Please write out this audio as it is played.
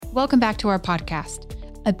Welcome back to our podcast.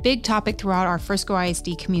 A big topic throughout our Frisco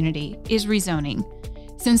ISD community is rezoning.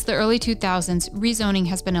 Since the early 2000s, rezoning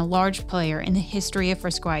has been a large player in the history of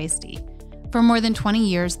Frisco ISD. For more than 20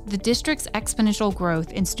 years, the district's exponential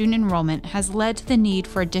growth in student enrollment has led to the need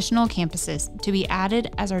for additional campuses to be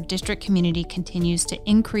added as our district community continues to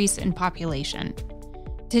increase in population.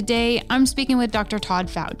 Today, I'm speaking with Dr. Todd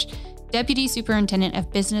Fouche, Deputy Superintendent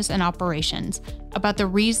of Business and Operations, about the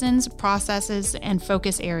reasons, processes, and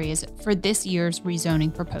focus areas for this year's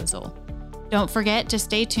rezoning proposal. Don't forget to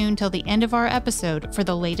stay tuned till the end of our episode for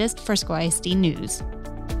the latest Frisco ISD news.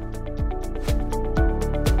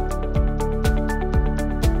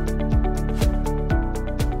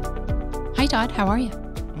 Hi, Todd. How are you?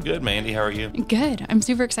 I'm good, Mandy. How are you? Good. I'm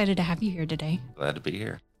super excited to have you here today. Glad to be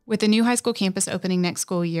here. With the new high school campus opening next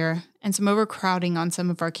school year and some overcrowding on some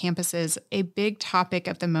of our campuses, a big topic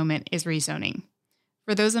of the moment is rezoning.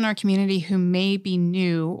 For those in our community who may be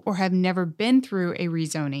new or have never been through a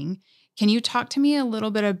rezoning, can you talk to me a little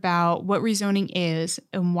bit about what rezoning is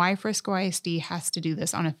and why Frisco ISD has to do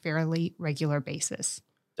this on a fairly regular basis?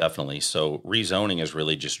 Definitely. So rezoning is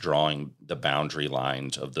really just drawing the boundary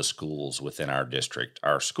lines of the schools within our district.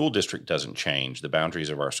 Our school district doesn't change. The boundaries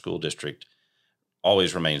of our school district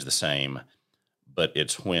always remains the same, but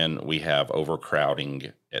it's when we have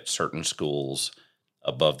overcrowding at certain schools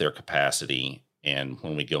above their capacity and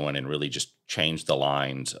when we go in and really just change the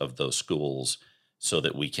lines of those schools so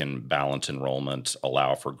that we can balance enrollment,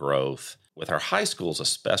 allow for growth. With our high schools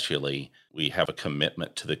especially, we have a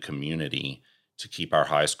commitment to the community to keep our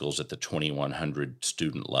high schools at the 2,100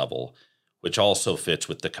 student level, which also fits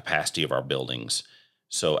with the capacity of our buildings.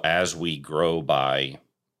 So as we grow by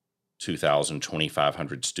 2,000,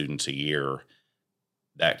 2,500 students a year,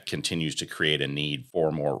 that continues to create a need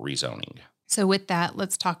for more rezoning. So with that,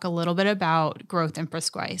 let's talk a little bit about growth in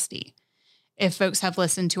Frisco ISD. If folks have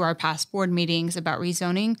listened to our past board meetings about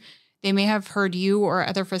rezoning, they may have heard you or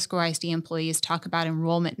other Frisco ISD employees talk about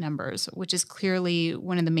enrollment numbers, which is clearly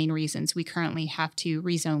one of the main reasons we currently have to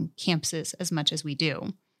rezone campuses as much as we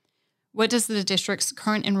do. What does the district's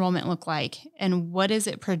current enrollment look like, and what is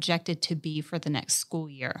it projected to be for the next school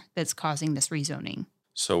year that's causing this rezoning?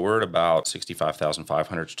 So we're at about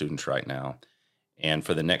 65,500 students right now. And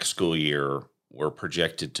for the next school year, we're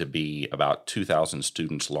projected to be about 2,000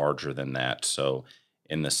 students larger than that. So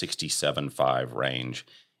in the 67.5 range.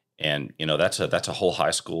 And, that's a whole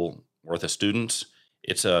high school worth of students.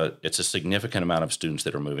 It's a significant amount of students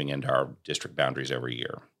that are moving into our district boundaries every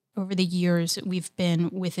year. Over the years, we've been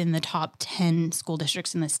within the top 10 school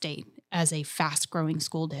districts in the state as a fast-growing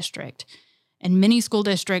school district. And many school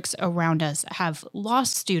districts around us have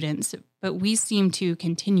lost students, but we seem to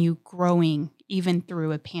continue growing even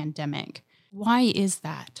through a pandemic. Why is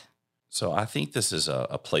that? So I think this is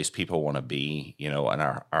a place people want to be, and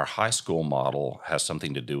our high school model has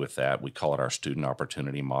something to do with that. We call it our student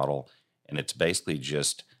opportunity model. And it's basically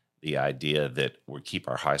just the idea that we keep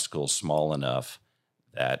our high schools small enough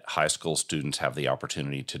that high school students have the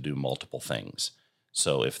opportunity to do multiple things.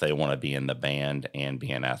 So if they want to be in the band and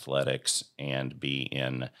be in athletics and be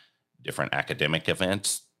in different academic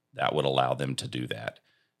events, that would allow them to do that.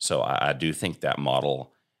 So I do think that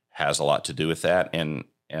model has a lot to do with that. And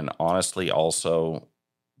honestly, also,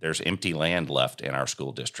 there's empty land left in our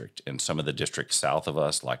school district. And some of the districts south of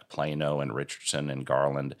us, like Plano and Richardson and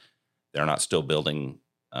Garland, they're not still building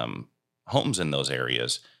homes in those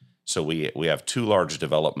areas. So we have two large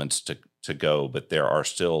developments to go, but there are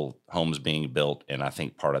still homes being built, and I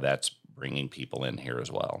think part of that's bringing people in here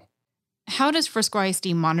as well. How does Frisco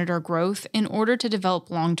ISD monitor growth in order to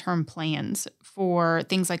develop long-term plans for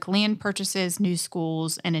things like land purchases, new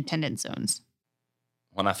schools, and attendance zones?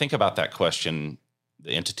 When I think about that question,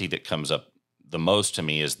 the entity that comes up the most to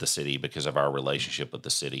me is the city because of our relationship with the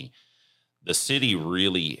city. The city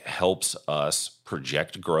really helps us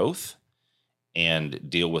project growth and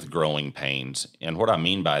deal with growing pains. And what I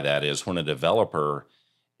mean by that is when a developer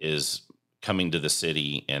is coming to the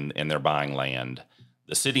city and they're buying land,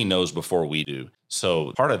 the city knows before we do.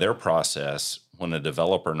 So part of their process when a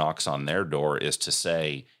developer knocks on their door is to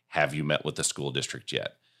say, have you met with the school district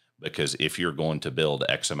yet? Because if you're going to build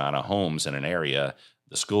X amount of homes in an area,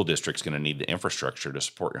 the school district's going to need the infrastructure to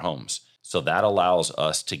support your homes. So that allows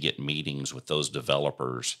us to get meetings with those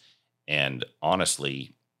developers and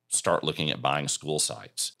honestly start looking at buying school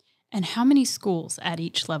sites. And how many schools at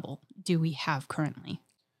each level do we have currently?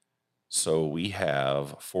 So we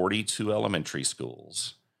have 42 elementary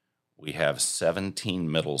schools. We have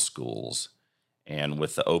 17 middle schools. And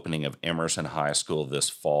with the opening of Emerson High School this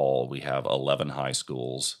fall, we have 11 high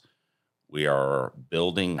schools. We are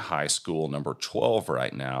building high school number 12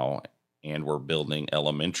 right now, and we're building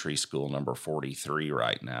elementary school number 43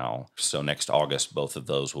 right now. So next August, both of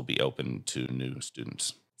those will be open to new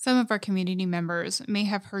students. Some of our community members may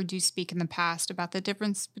have heard you speak in the past about the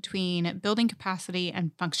difference between building capacity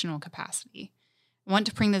and functional capacity. I want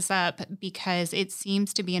to bring this up because it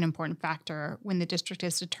seems to be an important factor when the district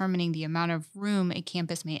is determining the amount of room a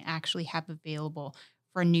campus may actually have available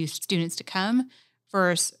for new students to come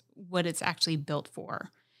versus what it's actually built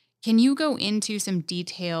for. Can you go into some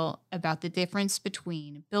detail about the difference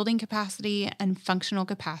between building capacity and functional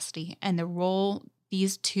capacity and the role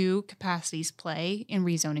these two capacities play in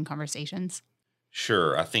rezoning conversations?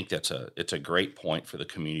 Sure, I think it's a great point for the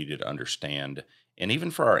community to understand, and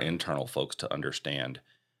even for our internal folks to understand.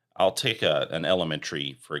 I'll take an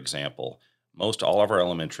elementary, for example. Most all of our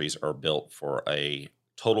elementaries are built for a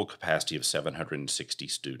total capacity of 760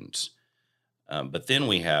 students. But then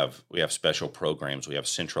we have special programs, we have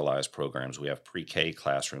centralized programs, we have pre-K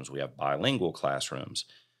classrooms, we have bilingual classrooms.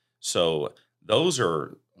 So those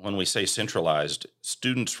are when we say centralized,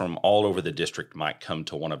 students from all over the district might come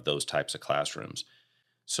to one of those types of classrooms.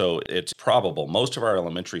 So it's probable most of our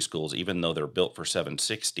elementary schools, even though they're built for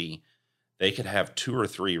 760, they could have two or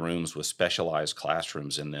three rooms with specialized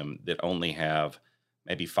classrooms in them that only have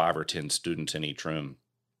maybe 5 or 10 students in each room.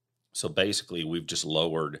 So basically, we've just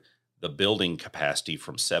lowered the building capacity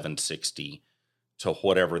from 760 to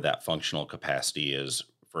whatever that functional capacity is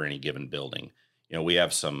for any given building. We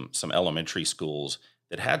have some elementary schools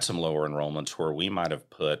that had some lower enrollments where we might have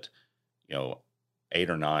put, you know, 8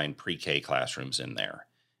 or 9 pre-K classrooms in there.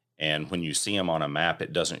 And when you see them on a map,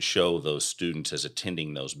 it doesn't show those students as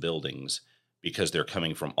attending those buildings because they're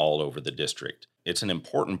coming from all over the district. It's an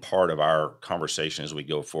important part of our conversation as we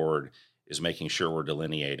go forward is making sure we're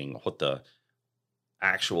delineating what the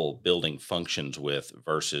actual building functions with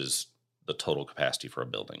versus the total capacity for a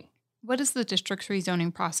building. What does the district's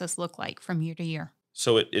rezoning process look like from year to year?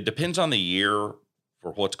 So it depends on the year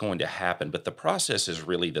for what's going to happen, but the process is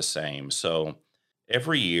really the same. So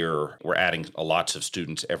every year we're adding lots of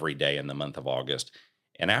students every day in the month of August.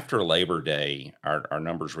 And after Labor Day, our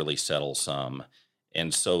numbers really settle some.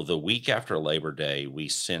 And so the week after Labor Day, we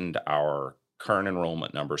send our current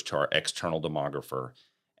enrollment numbers to our external demographer.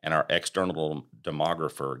 And our external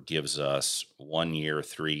demographer gives us 1 year,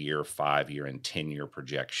 3 year, 5 year, and 10 year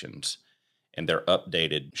projections. And they're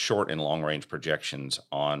updated short and long range projections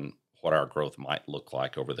on what our growth might look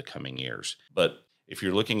like over the coming years. But if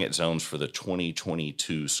you're looking at zones for the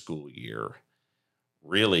 2022 school year,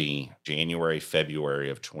 really January, February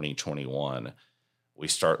of 2021, we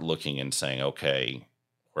start looking and saying, okay,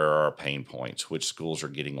 where are our pain points? Which schools are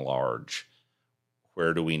getting large?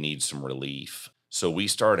 Where do we need some relief? So we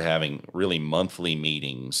start having really monthly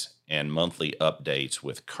meetings and monthly updates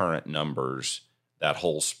with current numbers that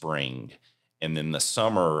whole spring. And then the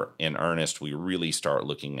summer in earnest, we really start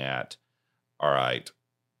looking at, all right,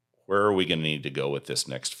 where are we going to need to go with this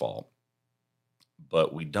next fall?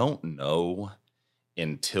 But we don't know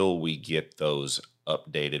until we get those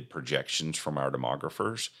updated projections from our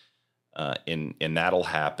demographers. And that'll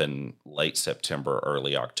happen late September,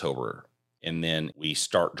 early October. And then we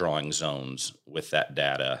start drawing zones with that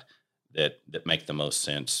data that make the most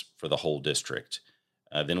sense for the whole district.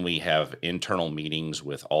 Then we have internal meetings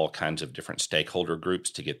with all kinds of different stakeholder groups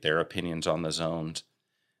to get their opinions on the zones.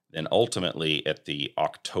 Then ultimately at the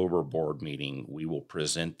October board meeting, we will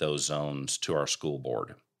present those zones to our school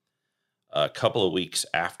board. A couple of weeks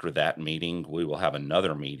after that meeting, we will have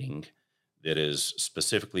another meeting that is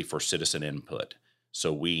specifically for citizen input.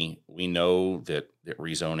 So we know that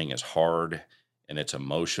rezoning is hard and it's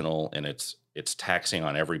emotional and it's taxing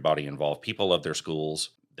on everybody involved. People love their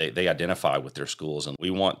schools. They identify with their schools, and we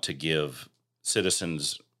want to give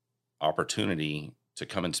citizens opportunity to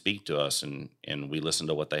come and speak to us, and we listen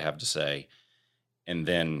to what they have to say. And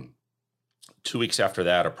then 2 weeks after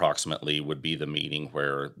that, approximately, would be the meeting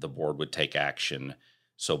where the board would take action.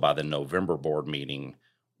 So by the November board meeting,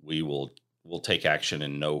 we'll take action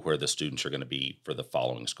and know where the students are going to be for the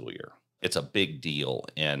following school year. It's a big deal,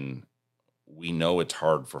 and we know it's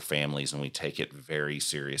hard for families, and we take it very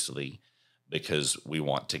seriously because we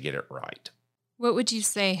want to get it right. What would you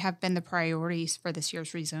say have been the priorities for this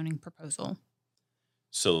year's rezoning proposal?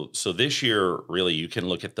 So this year, really, you can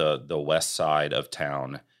look at the west side of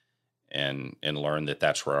town and learn that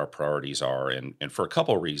that's where our priorities are, and for a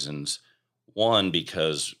couple of reasons. One,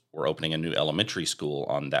 because we're opening a new elementary school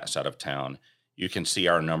on that side of town. You can see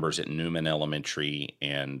our numbers at Newman Elementary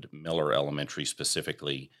and Miller Elementary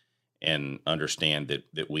specifically, and understand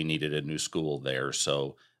that we needed a new school there.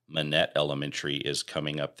 So Manette Elementary is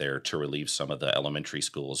coming up there to relieve some of the elementary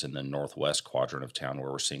schools in the northwest quadrant of town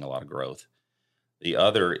where we're seeing a lot of growth. The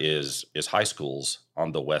other is high schools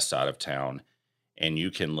on the west side of town, and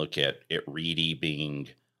you can look at Reedy being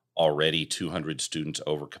already 200 students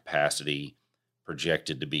over capacity,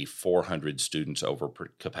 projected to be 400 students over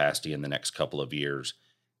capacity in the next couple of years.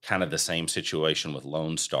 Kind of the same situation with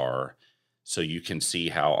Lone Star. So you can see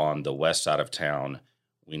how on the west side of town,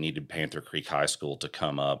 we needed Panther Creek High School to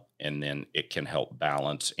come up, and then it can help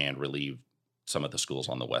balance and relieve some of the schools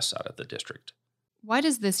on the west side of the district. Why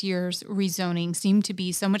does this year's rezoning seem to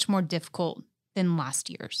be so much more difficult than last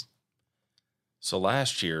year's? So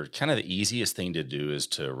last year, kind of the easiest thing to do is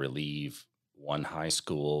to relieve one high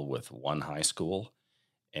school with one high school.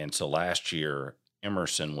 And so last year,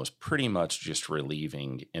 Emerson was pretty much just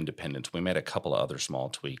relieving Independence. We made a couple of other small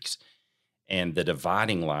tweaks, and the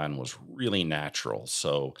dividing line was really natural.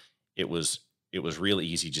 So it was really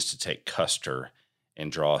easy just to take Custer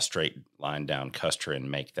and draw a straight line down Custer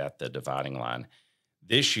and make that the dividing line.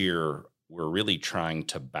 This year, we're really trying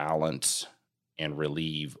to balance and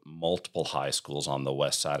relieve multiple high schools on the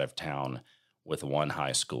west side of town with one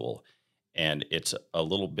high school. And it's a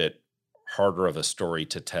little bit harder of a story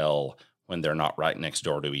to tell when they're not right next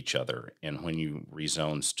door to each other. And when you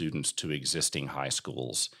rezone students to existing high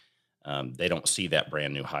schools, they don't see that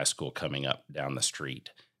brand new high school coming up down the street.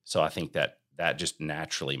 So I think that just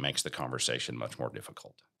naturally makes the conversation much more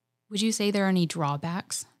difficult. Would you say there are any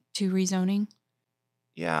drawbacks to rezoning?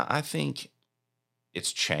 Yeah, I think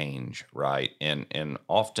it's change, right? And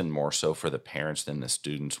often more so for the parents than the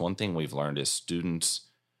students. One thing we've learned is students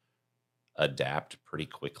adapt pretty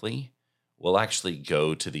quickly. We'll actually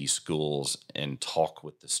go to these schools and talk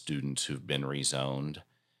with the students who've been rezoned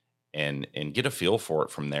and get a feel for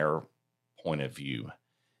it from their point of view.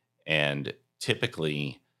 And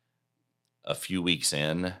typically, a few weeks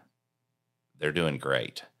in, they're doing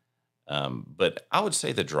great. But I would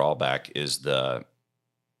say the drawback is that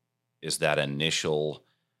initial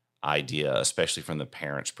idea, especially from the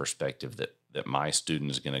parent's perspective, that my student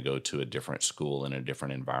is going to go to a different school in a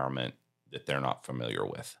different environment that they're not familiar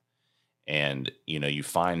with. And, you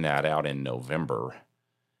find that out in November,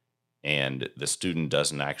 and the student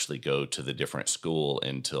doesn't actually go to the different school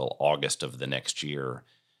until August of the next year.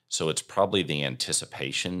 So it's probably the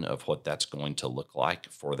anticipation of what that's going to look like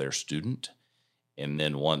for their student. And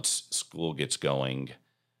then once school gets going,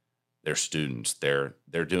 their students, they're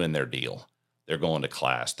doing their deal. They're going to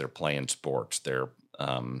class, they're playing sports, they're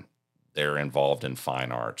involved in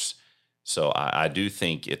fine arts. So I do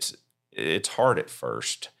think it's hard at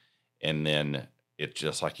first, and then it's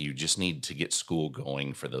just like you just need to get school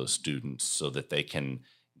going for those students so that they can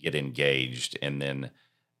get engaged, and then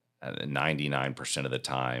 99% of the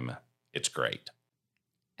time, it's great.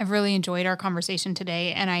 I've really enjoyed our conversation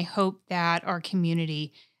today, and I hope that our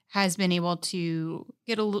community has been able to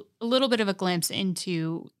get a little bit of a glimpse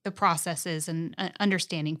into the processes and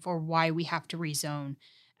understanding for why we have to rezone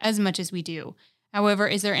as much as we do. However,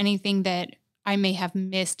 is there anything that I may have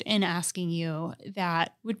missed in asking you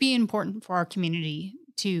that would be important for our community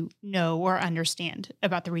to know or understand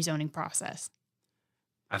about the rezoning process?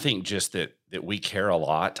 I think just that we care a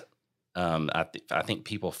lot. I think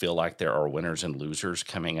people feel like there are winners and losers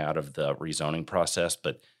coming out of the rezoning process,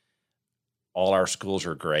 but all our schools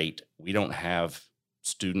are great. We don't have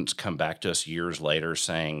students come back to us years later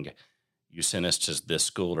saying, you sent us to this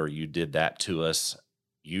school or you did that to us.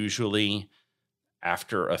 Usually,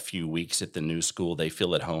 after a few weeks at the new school, they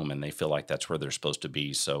feel at home and they feel like that's where they're supposed to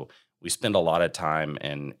be. So we spend a lot of time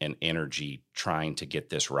and energy trying to get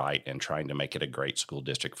this right and trying to make it a great school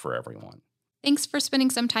district for everyone. Thanks for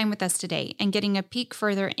spending some time with us today and getting a peek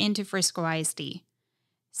further into Frisco ISD.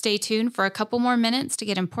 Stay tuned for a couple more minutes to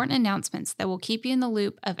get important announcements that will keep you in the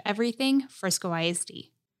loop of everything Frisco ISD.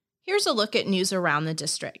 Here's a look at news around the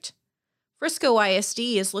district. Frisco ISD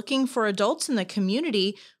is looking for adults in the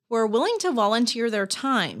community who are willing to volunteer their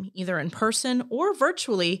time, either in person or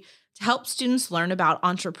virtually, to help students learn about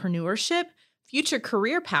entrepreneurship, future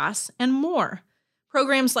career paths, and more.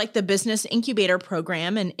 Programs like the Business Incubator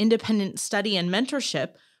Program and Independent Study and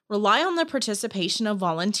Mentorship rely on the participation of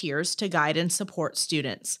volunteers to guide and support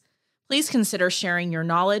students. Please consider sharing your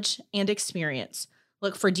knowledge and experience.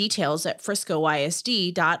 Look for details at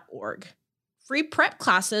friscoisd.org. Free prep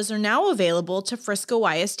classes are now available to Frisco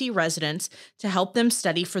ISD residents to help them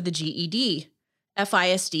study for the GED.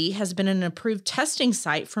 FISD has been an approved testing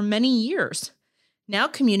site for many years. Now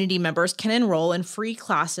community members can enroll in free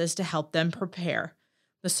classes to help them prepare.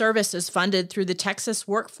 The service is funded through the Texas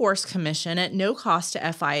Workforce Commission at no cost to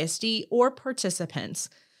FISD or participants.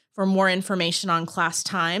 For more information on class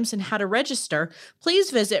times and how to register,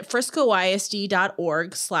 please visit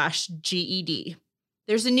friscoisd.org/GED.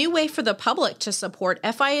 There's a new way for the public to support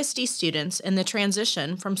FISD students in the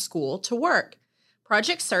transition from school to work.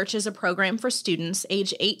 Project Search is a program for students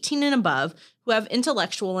age 18 and above who have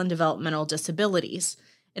intellectual and developmental disabilities.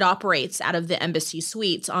 It operates out of the Embassy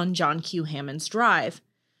Suites on John Q. Hammons Drive.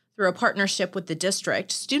 Through a partnership with the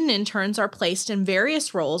district, student interns are placed in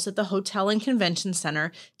various roles at the Hotel and Convention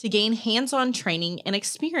Center to gain hands-on training and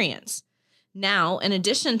experience. Now, in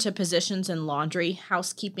addition to positions in laundry,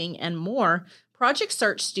 housekeeping, and more, Project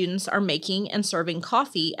Search students are making and serving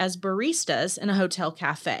coffee as baristas in a hotel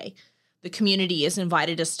cafe. The community is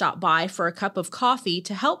invited to stop by for a cup of coffee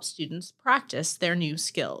to help students practice their new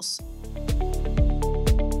skills.